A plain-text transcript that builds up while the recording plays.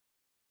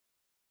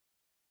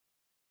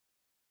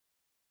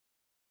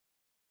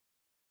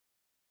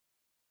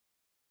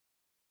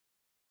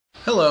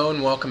Hello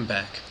and welcome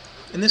back.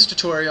 In this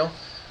tutorial,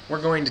 we're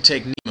going to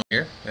take Nemo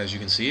here, as you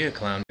can see, a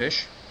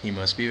clownfish. He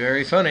must be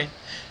very funny.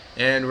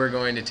 And we're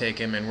going to take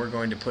him and we're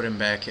going to put him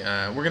back,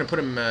 we're going to put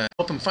him,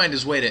 help him find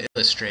his way to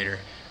Illustrator.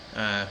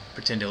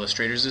 Pretend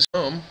Illustrator's his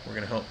home. We're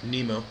going to help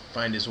Nemo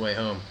find his way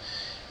home.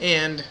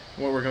 And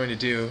what we're going to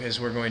do is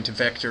we're going to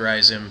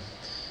vectorize him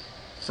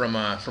from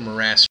a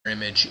raster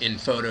image in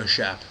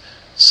Photoshop.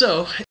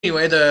 So,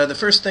 anyway, the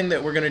first thing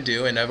that we're going to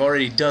do, and I've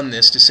already done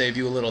this to save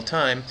you a little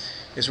time,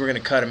 is we're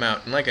going to cut him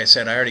out. And like I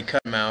said, I already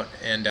cut him out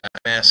and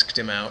masked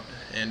him out.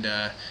 And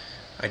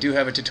I do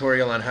have a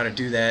tutorial on how to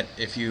do that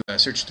if you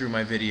search through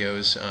my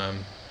videos,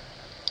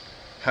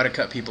 how to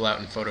cut people out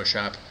in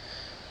Photoshop.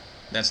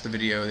 That's the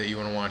video that you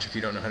want to watch if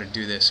you don't know how to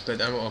do this.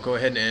 But I'll go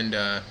ahead and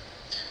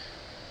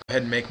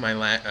make my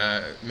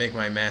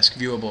mask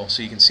viewable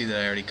so you can see that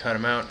I already cut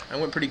him out. I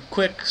went pretty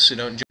quick, so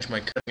don't judge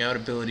my cutting out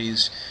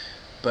abilities.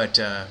 But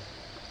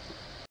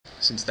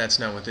since that's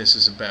not what this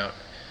is about,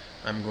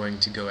 I'm going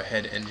to go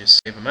ahead and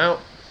just save them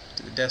out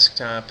to the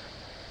desktop.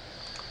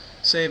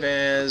 Save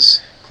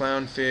as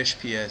clownfish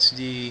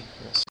PSD.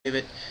 We'll save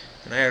it.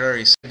 And I had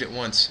already saved it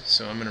once,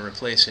 so I'm going to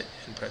replace it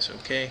and press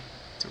OK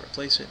to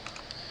replace it.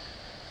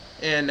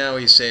 And now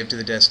he's saved to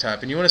the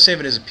desktop. And you want to save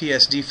it as a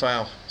PSD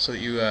file so that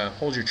you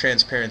hold your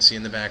transparency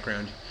in the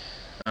background.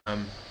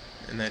 And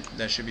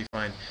that should be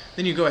fine.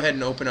 Then you go ahead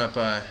and open up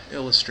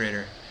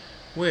Illustrator,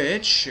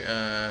 which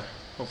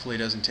hopefully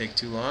doesn't take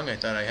too long. I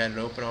thought I had it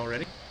open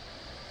already.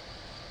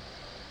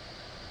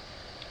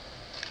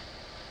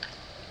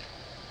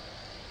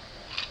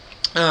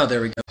 Oh,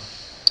 there we go.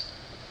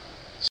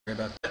 Sorry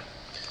about that.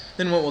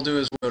 Then what we'll do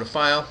is we'll go to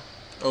File,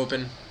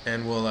 Open,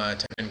 and we'll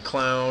type in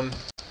Clown,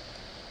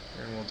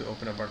 and we'll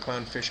open up our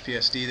Clownfish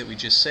PSD that we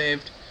just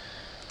saved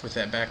with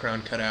that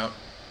background cut out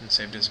and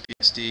saved as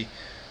PSD.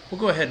 We'll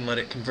go ahead and let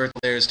it convert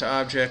the layers to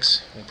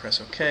objects. We'll press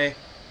OK.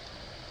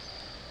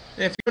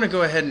 And if you want to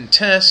go ahead and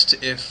test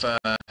if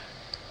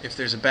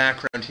there's a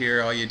background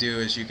here, all you do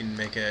is you can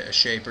make a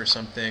shape or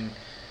something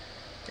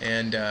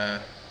and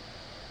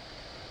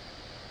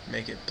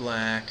make it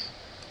black.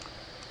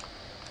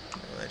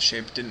 Well, that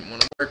shape didn't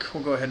want to work.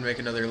 We'll go ahead and make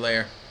another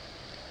layer.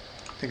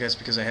 I think that's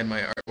because I had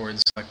my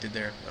artboard selected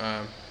there.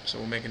 So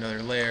we'll make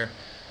another layer.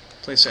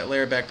 Place that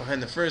layer back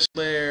behind the first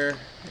layer,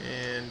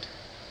 and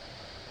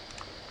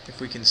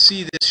if we can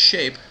see this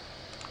shape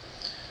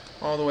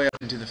all the way up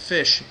into the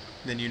fish,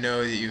 then you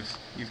know that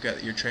you've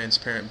got your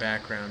transparent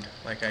background,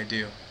 like I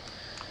do,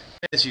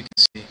 as you can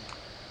see.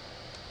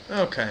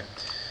 Okay.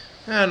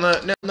 Now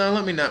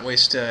let me not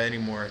waste any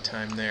more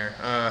time there.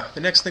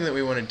 The next thing that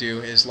we want to do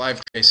is live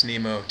trace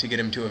Nemo to get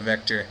him to a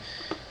vector.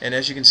 And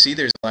as you can see,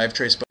 there's a live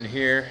trace button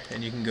here,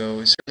 and you can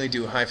go certainly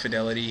do a high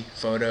fidelity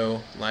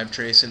photo live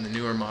trace in the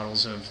newer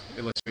models of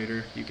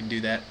Illustrator. You can do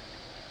that.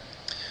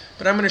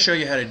 But I'm going to show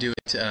you how to do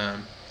it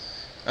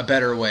a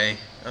better way,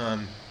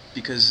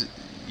 because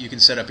you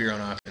can set up your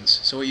own options.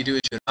 So what you do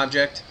is you go to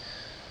Object,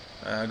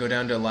 go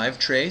down to Live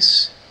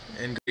Trace,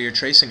 and go to your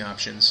tracing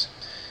options.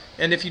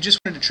 And if you just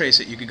wanted to trace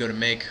it, you could go to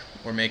Make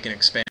or Make and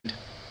Expand.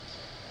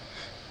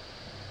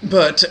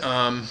 But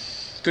go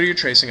to your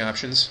tracing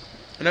options,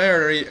 and I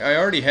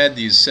already had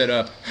these set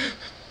up,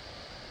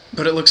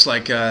 but it looks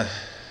like I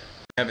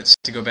have it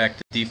set to go back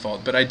to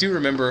default. But I do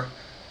remember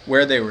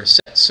where they were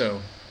set.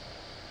 So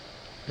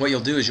what you'll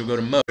do is you'll go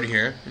to Mode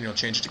here, and you'll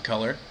change to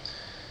Color.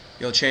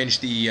 You'll change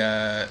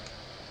the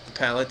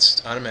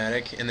palettes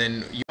automatic, and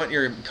then you want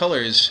your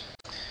colors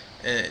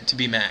to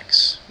be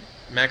max.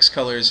 Max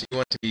colors, you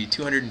want to be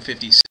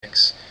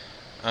 256.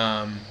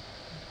 I'll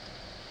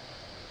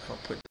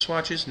put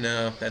swatches.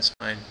 No, that's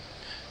fine.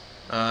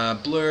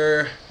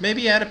 Blur,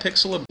 maybe add a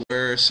pixel of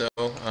blur. So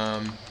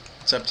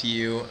it's up to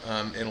you.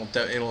 It'll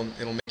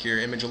make your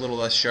image a little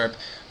less sharp,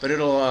 but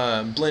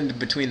it'll blend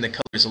between the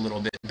colors a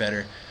little bit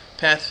better.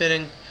 Path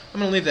fitting,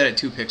 I'm going to leave that at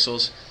 2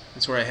 pixels.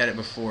 That's where I had it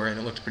before, and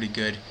it looked pretty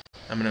good.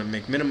 I'm going to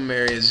make minimum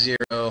area 0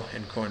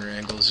 and corner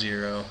angle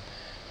 0,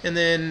 and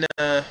then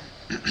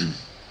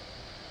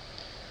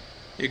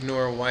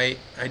ignore white.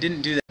 I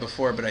didn't do that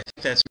before, but I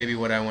think that's maybe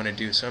what I want to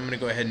do. So I'm going to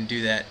go ahead and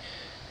do that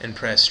and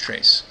press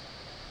trace.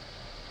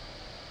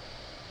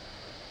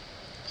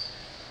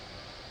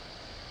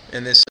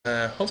 And this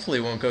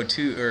hopefully won't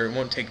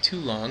take too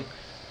long.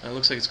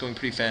 Looks like it's going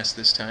pretty fast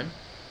this time.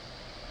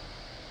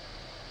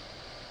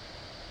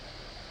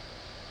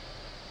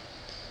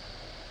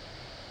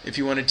 If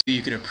you wanted to,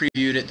 you could have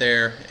previewed it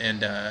there,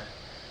 and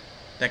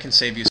that can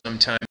save you some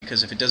time,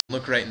 because if it doesn't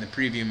look right in the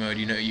preview mode,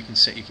 you can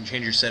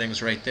change your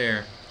settings right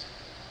there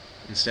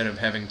instead of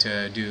having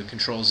to do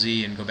Control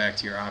Z and go back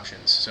to your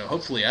options. So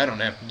hopefully I don't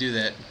have to do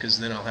that, because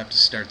then I'll have to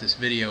start this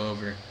video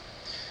over.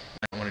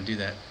 I don't want to do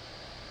that.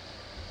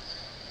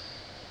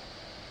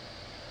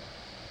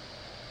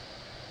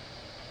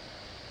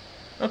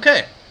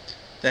 Okay,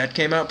 that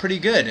came out pretty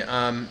good.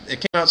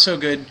 It came out so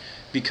good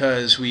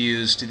because we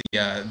used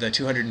the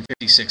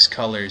 256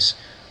 colors.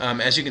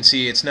 As you can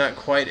see, it's not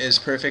quite as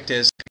perfect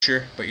as the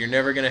picture, but you're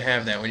never going to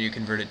have that when you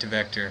convert it to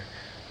vector.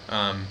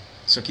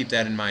 So keep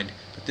that in mind.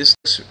 But this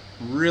looks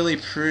really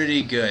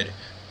pretty good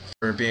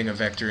for being a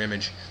vector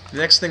image. The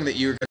next thing that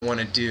you're going to want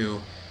to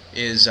do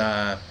is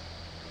have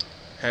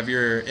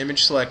your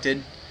image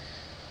selected,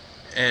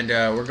 and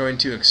we're going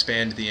to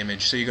expand the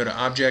image. So you go to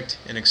Object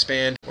and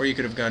Expand, or you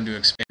could have gone to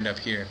Expand up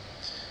here.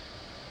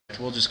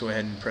 We'll just go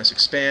ahead and press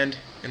Expand,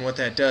 and what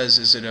that does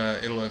is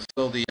it'll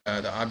fill the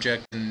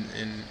object in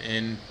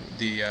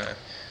the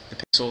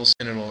pixels,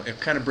 and it'll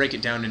kind of break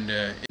it down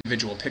into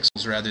individual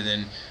pixels rather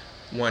than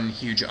one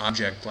huge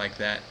object like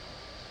that,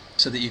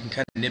 so that you can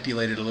kind of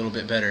manipulate it a little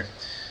bit better.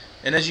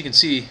 And as you can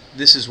see,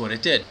 this is what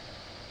it did,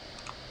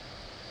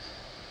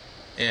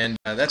 and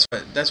that's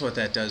what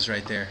that does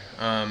right there.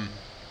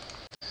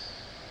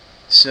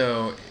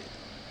 So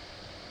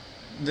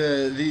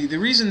the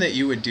reason that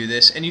you would do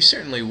this, and you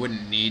certainly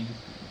wouldn't need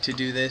to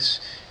do this,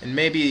 and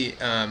maybe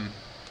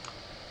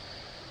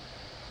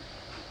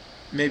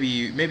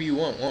you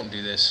won't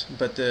do this,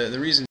 but the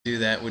reason to do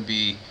that would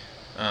be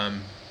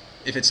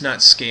if it's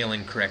not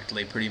scaling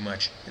correctly, pretty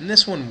much. And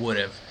this one would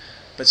have,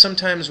 but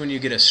sometimes when you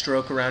get a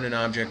stroke around an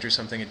object or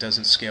something, it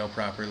doesn't scale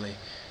properly,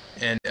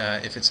 and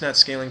if it's not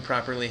scaling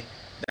properly,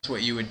 that's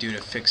what you would do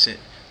to fix it.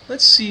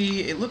 Let's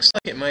see, it looks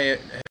like it might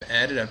have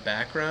added a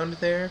background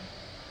there.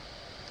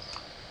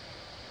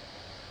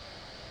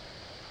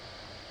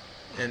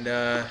 And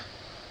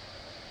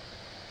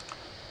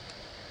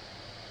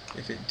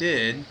if it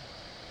did,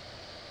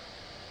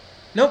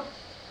 nope,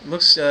 it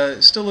looks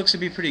still looks to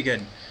be pretty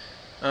good.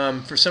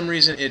 For some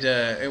reason, it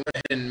went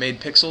ahead and made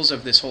pixels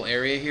of this whole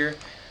area here,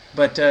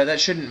 but that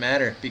shouldn't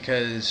matter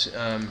because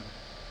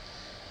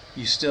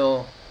you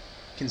still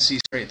can see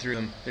straight through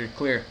them. They're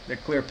clear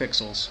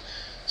pixels,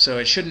 so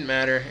it shouldn't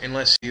matter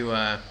unless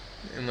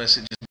unless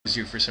it just bugs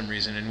you for some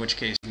reason, in which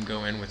case you can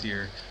go in with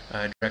your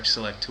direct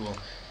select tool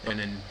and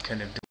then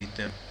kind of delete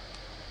them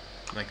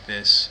like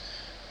this.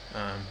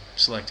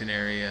 Select an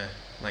area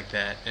like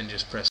that and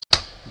just press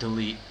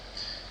delete,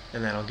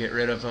 and that'll get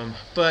rid of them.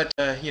 But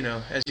you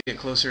know, as you get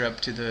closer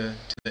up to the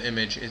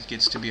image, it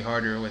gets to be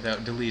harder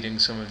without deleting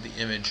some of the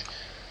image.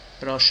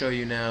 But I'll show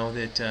you now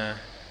that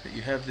that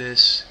you have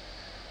this,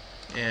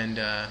 and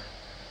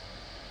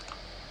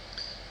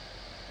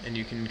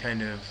you can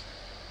kind of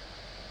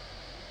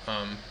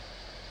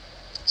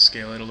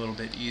scale it a little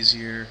bit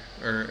easier,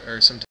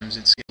 or sometimes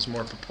it scales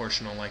more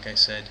proportional, like I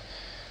said,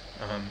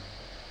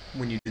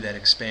 when you do that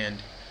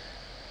expand.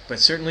 But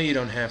certainly you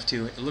don't have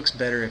to. It looks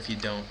better if you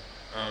don't.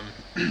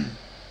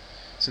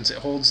 Since it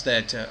holds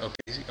that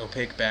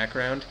opaque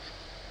background,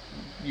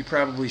 you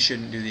probably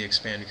shouldn't do the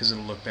expand because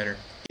it'll look better.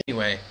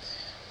 Anyway,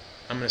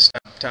 I'm going to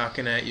stop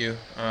talking at you.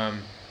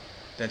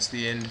 That's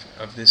the end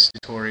of this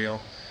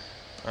tutorial.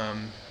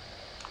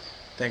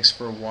 Thanks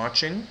for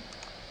watching.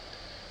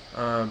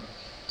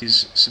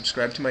 Please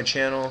subscribe to my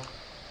channel,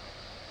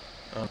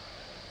 and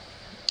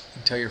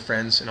tell your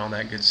friends and all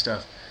that good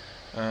stuff.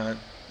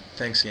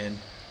 Thanks again.